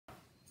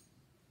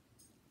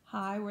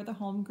Hi, we're the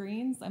Home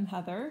Greens. I'm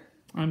Heather.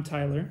 I'm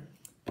Tyler.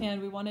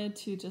 And we wanted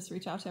to just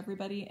reach out to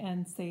everybody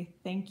and say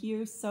thank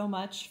you so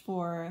much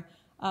for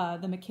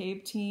the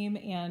McCabe team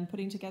and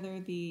putting together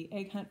the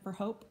Egg Hunt for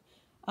Hope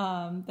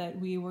that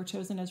we were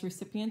chosen as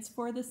recipients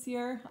for this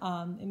year.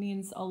 It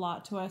means a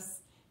lot to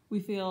us. We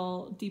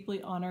feel deeply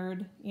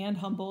honored and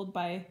humbled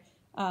by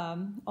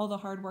all the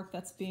hard work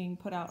that's being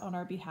put out on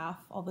our behalf,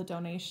 all the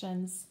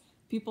donations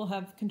people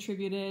have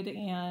contributed,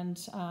 and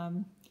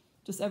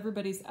just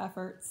everybody's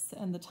efforts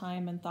and the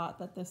time and thought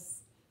that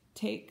this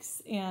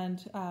takes.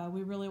 And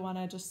we really want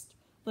to just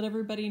let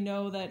everybody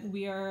know that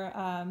we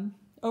are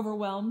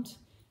overwhelmed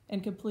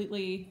and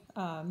completely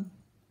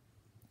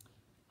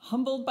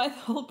humbled by the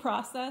whole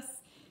process.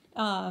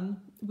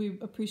 We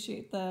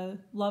appreciate the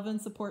love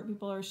and support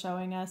people are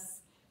showing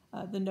us,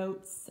 the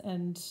notes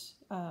and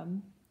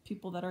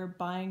people that are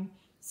buying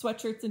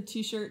sweatshirts and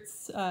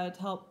t-shirts to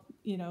help,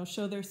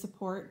 show their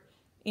support.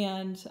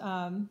 And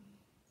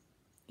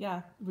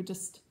yeah, we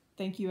just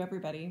thank you,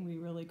 everybody. We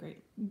really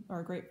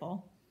are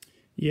grateful.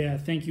 Yeah,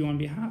 thank you on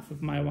behalf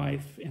of my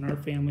wife and our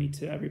family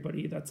to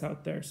everybody that's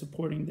out there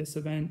supporting this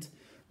event,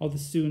 all the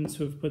students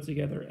who have put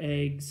together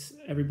eggs,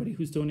 everybody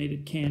who's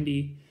donated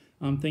candy.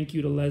 Thank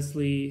you to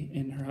Leslie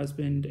and her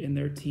husband and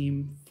their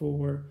team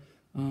for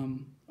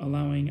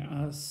allowing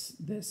us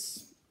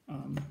this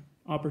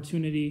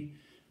opportunity.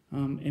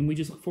 And we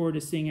just look forward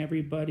to seeing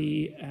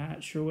everybody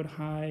at Sherwood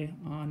High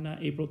on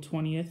April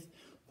 20th.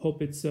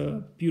 Hope it's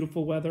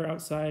beautiful weather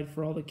outside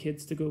for all the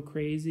kids to go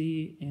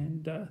crazy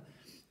and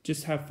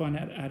just have fun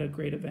at a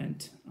great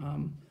event.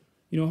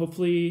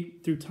 Hopefully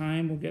through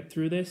time we'll get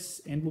through this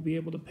and we'll be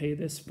able to pay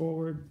this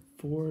forward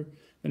for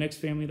the next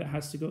family that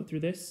has to go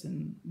through this.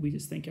 And we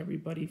just thank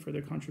everybody for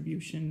their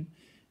contribution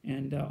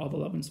and all the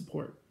love and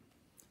support.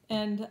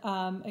 And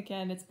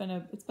again, it's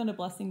been a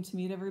blessing to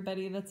meet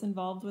everybody that's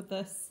involved with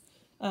this,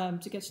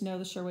 to get to know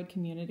the Sherwood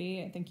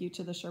community. And thank you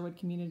to the Sherwood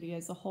community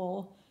as a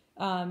whole.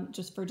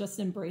 Just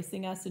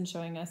embracing us and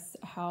showing us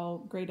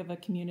how great of a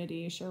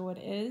community Sherwood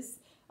is.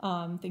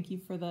 Thank you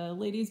for the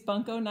ladies'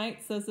 bunco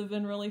nights. Those have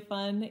been really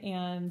fun,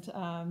 and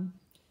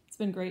it's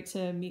been great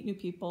to meet new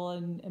people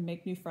and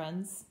make new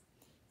friends.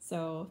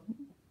 So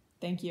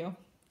thank you.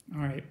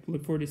 All right.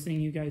 Look forward to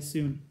seeing you guys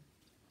soon.